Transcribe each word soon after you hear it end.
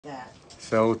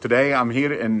So today I'm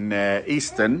here in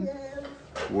Easton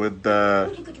with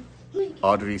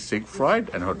Audrey Siegfried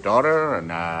and her daughter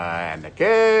and the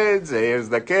kids. Here's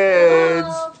the kids.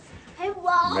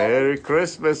 Hello. Merry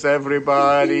Christmas,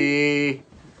 everybody.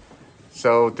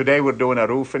 So today we're doing a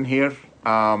roof in here.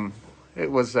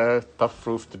 It was a tough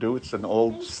roof to do. It's an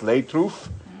old slate roof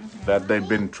that they've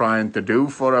been trying to do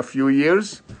for a few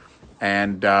years.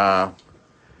 And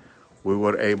we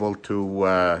were able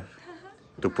to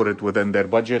put it within their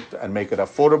budget and make it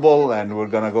affordable, and we're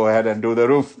gonna go ahead and do the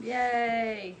roof.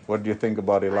 Yay! What do you think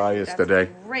about Elias today?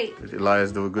 Great. Did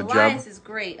Elias do a good job? Elias is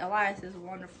great. Elias is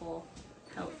wonderful,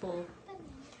 helpful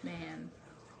man.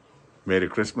 Merry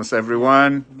Christmas,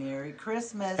 everyone. Merry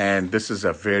Christmas. And this is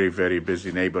a very, very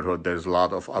busy neighborhood. There's a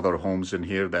lot of other homes in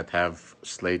here that have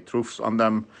slate roofs on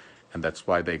them, and that's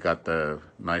why they got the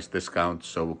nice discount,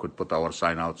 so we could put our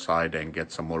sign outside and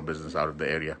get some more business out of the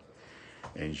area.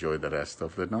 Enjoy the rest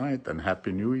of the night and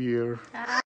Happy New Year.